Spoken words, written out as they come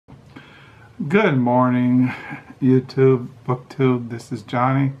Good morning, YouTube, BookTube. This is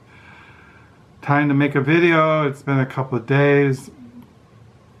Johnny. Time to make a video. It's been a couple of days.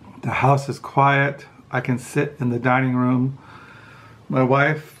 The house is quiet. I can sit in the dining room. My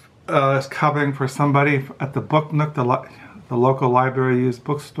wife is covering for somebody at the Book Nook, the local library used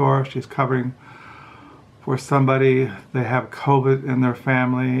bookstore. She's covering for somebody. They have COVID in their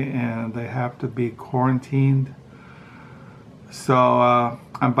family and they have to be quarantined. So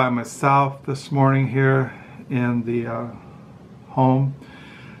I'm by myself this morning here in the home.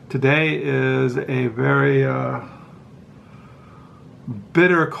 Today is a very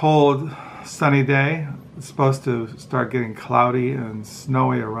bitter cold sunny day. It's supposed to start getting cloudy and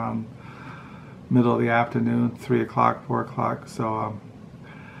snowy around middle of the afternoon, 3 o'clock, 4 o'clock. So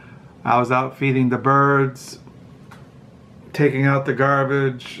I was out feeding the birds, taking out the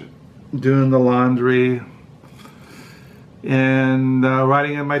garbage, doing the laundry, and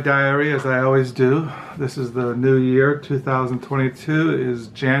writing in my diary as I always do. This is the new year, 2022 is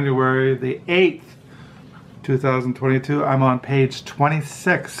January the 8th, 2022. I'm on page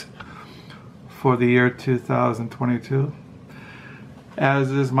 26 for the year 2022.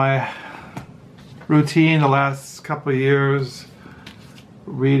 As is my routine the last couple of years,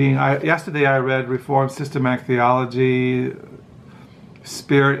 reading. Yesterday I read Reformed Systematic Theology,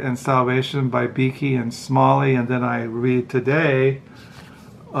 Spirit and Salvation by Beakey and Smalley, and then I read today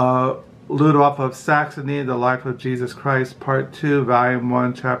Ludolph of Saxony, The Life of Jesus Christ, Part 2, Volume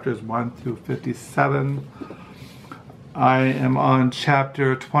 1, Chapters 1 through 57. I am on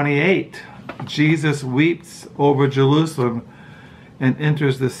Chapter 28. Jesus weeps over Jerusalem and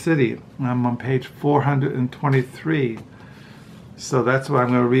enters the city. I'm on page 423. So that's what I'm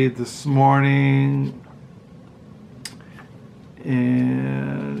going to read this morning.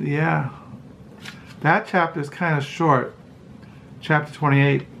 And yeah, that chapter is kind of short, chapter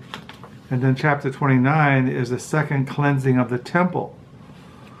 28, and then chapter 29 is the second cleansing of the temple.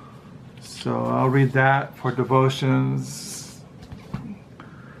 So I'll read that for devotions.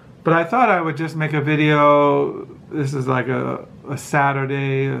 But I thought I would just make a video. This is like a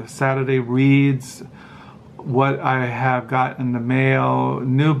Saturday reads, what I have got in the mail,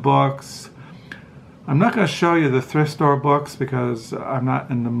 new books. I'm not going to show you the thrift store books because I'm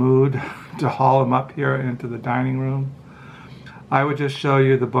not in the mood to haul them up here into the dining room. I would just show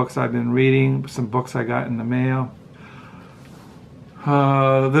you the books I've been reading, some books I got in the mail.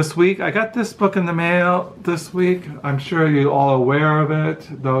 This week, I got this book in the mail this week. I'm sure you're all aware of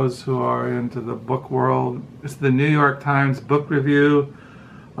it, those who are into the book world. It's the New York Times Book Review,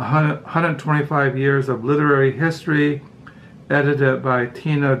 125 Years of Literary History, edited by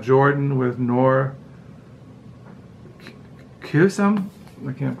Tina Jordan with Nor Kusum.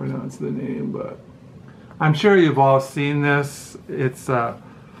 I can't pronounce the name, but I'm sure you've all seen this. It's I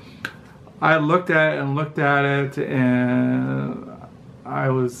looked at it and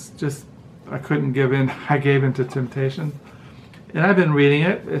I couldn't give in. I gave into temptation, and I've been reading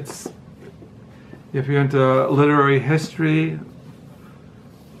it. It's, if you're into literary history,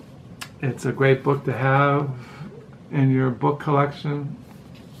 it's a great book to have in your book collection.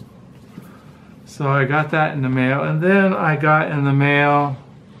 So I got that in the mail, and then I got in the mail,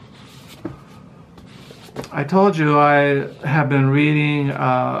 I told you I have been reading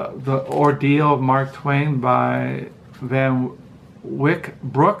The Ordeal of Mark Twain by Wyck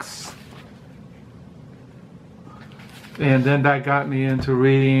Brooks, and then that got me into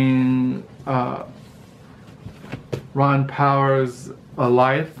reading Ron Power's A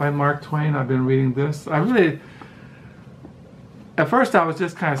Life by Mark Twain. I've been reading this. At first I was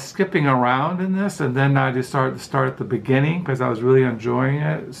just kind of skipping around in this, and then I just started to start at the beginning because I was really enjoying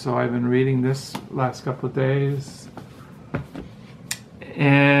it. So I've been reading this last couple of days.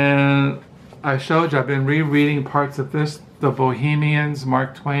 And I showed you, I've been rereading parts of this, The Bohemians,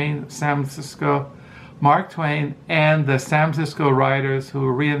 Mark Twain, Mark Twain and the San Francisco Writers Who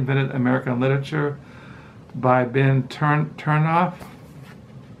Reinvented American Literature by Ben Tarnoff.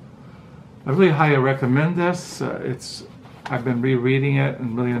 I really highly recommend this. I've been rereading it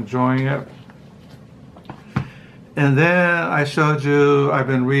and really enjoying it. And then I showed you, I've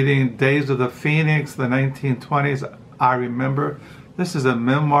been reading Days of the Phoenix, the 1920s, I Remember. This is a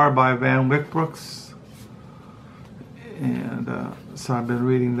memoir by Wyck Brooks. And so I've been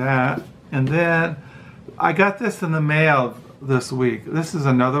reading that. And then I got this in the mail this week. This is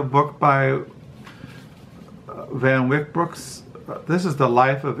another book by Wyck Brooks. This is The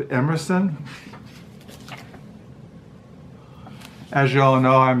Life of Emerson. As you all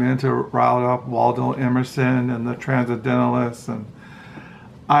know, I'm into Ralph Waldo Emerson and the Transcendentalists, and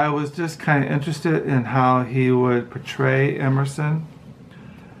I was just kind of interested in how he would portray Emerson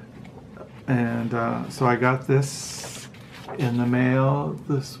And so I got this in the mail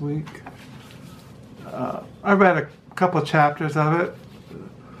this week. I read a couple chapters of it.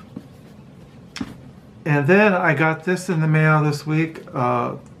 And then I got this in the mail this week.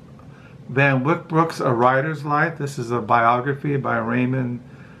 Wyck Brooks, A Writer's Life. This is a biography by Raymond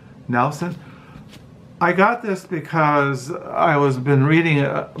Nelson. I got this because I was been reading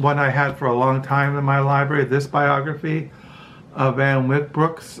one I had for a long time in my library, this biography of Wyck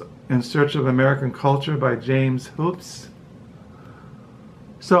Brooks, In Search of American Culture by James Hoops.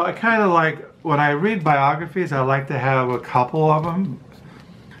 So I kind of like, when I read biographies, I like to have a couple of them.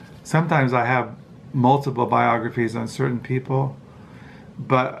 Sometimes I have multiple biographies on certain people.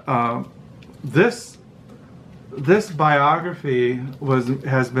 But this biography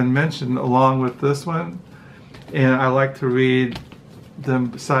has been mentioned along with this one, and I like to read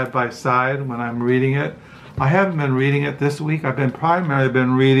them side by side when I'm reading it. I haven't been reading it this week. I've been primarily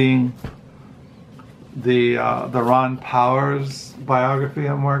reading the Ron Powers biography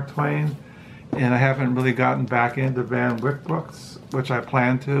of Mark Twain, and I haven't really gotten back into Wyck Brooks, which I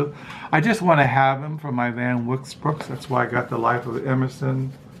plan to. I just want to have him for my Wyck Brooks. That's why I got the Life of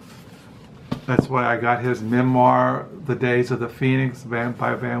Emerson. That's why I got his memoir, The Days of the Phoenix, by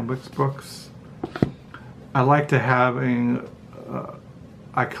Wyck Brooks. I like to having,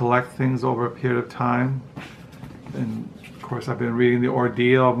 I collect things over a period of time. And of course I've been reading The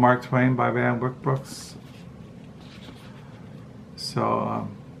Ordeal of Mark Twain by Wyck Brooks. So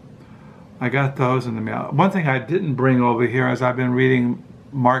I got those in the mail. One thing I didn't bring over here is I've been reading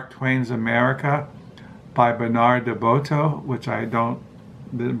Mark Twain's America by Bernard DeVoto, which I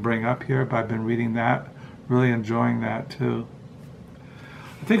didn't bring up here, but I've been reading that, really enjoying that too.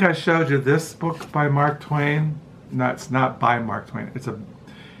 I think I showed you this book by Mark Twain. No, it's not by Mark Twain.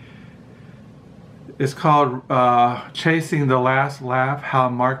 It's called Chasing the Last Laugh, How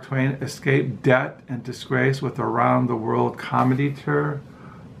Mark Twain Escaped Debt and Disgrace with a Round the World Comedy Tour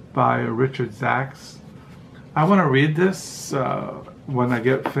by Richard Zacks. I want to read this when I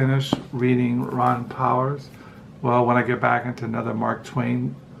get finished reading Ron Powers. Well, when I get back into another Mark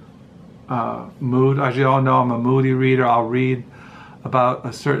Twain mood. As you all know, I'm a moody reader. I'll read about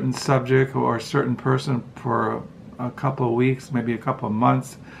a certain subject or a certain person for a couple of weeks, maybe a couple of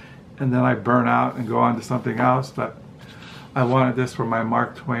months, and then I burn out and go on to something else. But I wanted this for my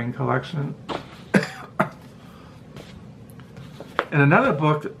Mark Twain collection. And another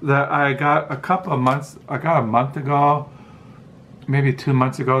book that I got a month ago, maybe 2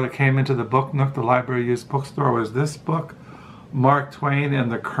 months ago, that came into the Book Nook, the library used bookstore, was this book, Mark Twain and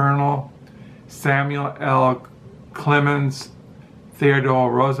the Colonel, Samuel L. Clemens,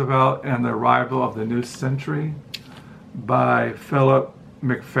 Theodore Roosevelt, and the Arrival of the New Century by Philip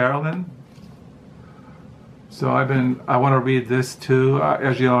McFarland. So I want to read this too.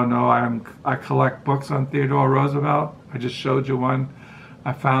 As you all know, I collect books on Theodore Roosevelt. I just showed you one.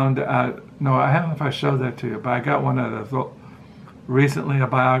 I found no, I don't know if I showed that to you, but I got one of those recently, a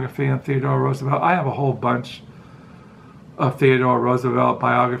biography on Theodore Roosevelt. I have a whole bunch of Theodore Roosevelt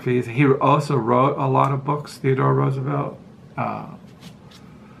biographies. He also wrote a lot of books, Theodore Roosevelt,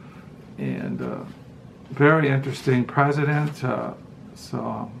 and very interesting president.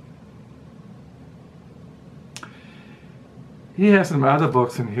 He has some other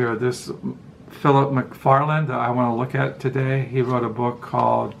books in here. This Philip McFarland that I want to look at today. He wrote a book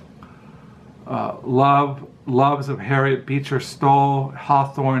called Loves of Harriet Beecher Stowe,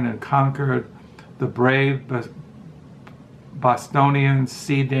 Hawthorne and Concord, The Brave Bostonians,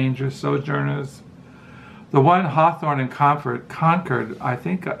 Sea Danger Sojourners. The one Hawthorne and Concord, I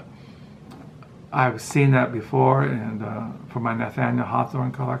think I've seen that before, and for my Nathaniel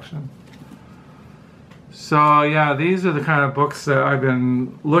Hawthorne collection. So yeah, these are the kind of books that I've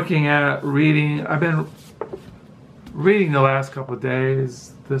been looking at, reading. I've been reading the last couple of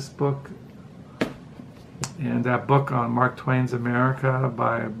days, this book and that book on Mark Twain's America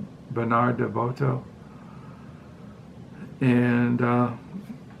by Bernard DeVoto. And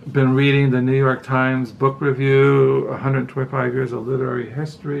been reading the New York Times book review, 125 Years of Literary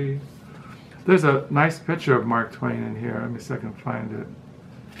History. There's a nice picture of Mark Twain in here. Let me see if I can find it.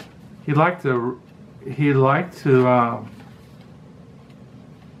 He liked to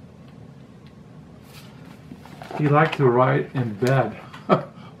write in bed,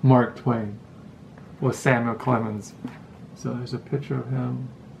 Mark Twain, with Samuel Clemens. So there's a picture of him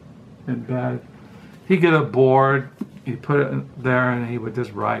in bed. He'd get a board, he'd put it there, and he would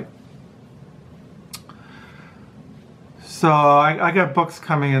just write. So I got books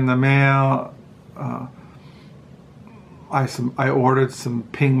coming in the mail. I ordered some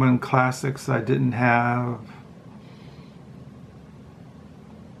Penguin classics I didn't have.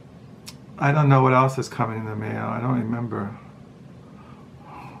 I don't know what else is coming in the mail. I don't remember.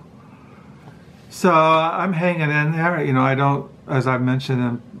 So I'm hanging in there. You know, I don't, as I've mentioned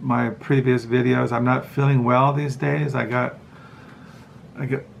in my previous videos, I'm not feeling well these days. I got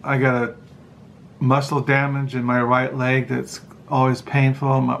a muscle damage in my right leg that's always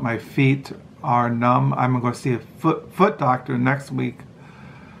painful. My feet are numb. I'm going to see a foot doctor next week.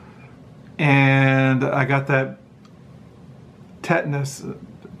 And I got that tetanus,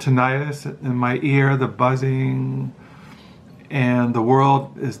 tinnitus in my ear, the buzzing, and the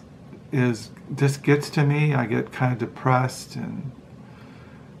world just gets to me. I get kind of depressed and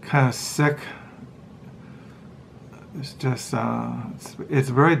kind of sick. It's just, it's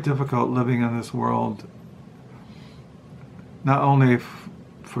very difficult living in this world, not only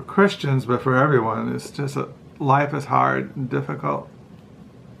for Christians, but for everyone. It's just, life is hard and difficult.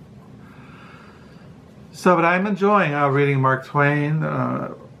 So, but I'm enjoying reading Mark Twain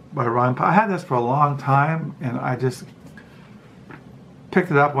by Ron. I had this for a long time, and I just picked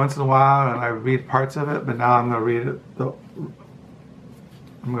it up once in a while, and I read parts of it. But now I'm going to read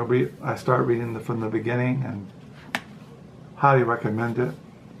it. I start reading from the beginning, and highly recommend it.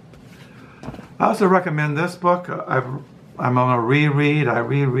 I also recommend this book. I'm on a reread. I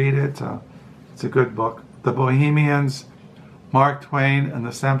reread it. It's a good book. The Bohemians, Mark Twain and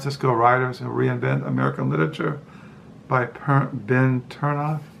the San Francisco Writers Who Reinvent American Literature by Ben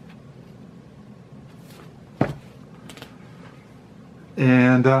Tarnoff.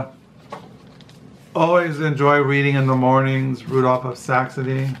 And always enjoy reading in the mornings, Rudolph of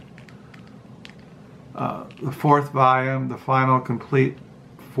Saxony. The fourth volume, the final complete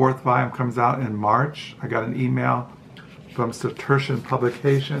fourth volume, comes out in March. I got an email from Tertian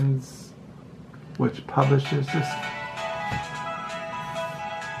Publications, which publishes this.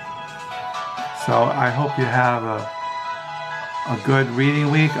 So I hope you have a good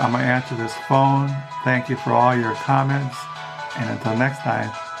reading week. I'm going to answer this phone. Thank you for all your comments. And until next time,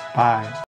 bye.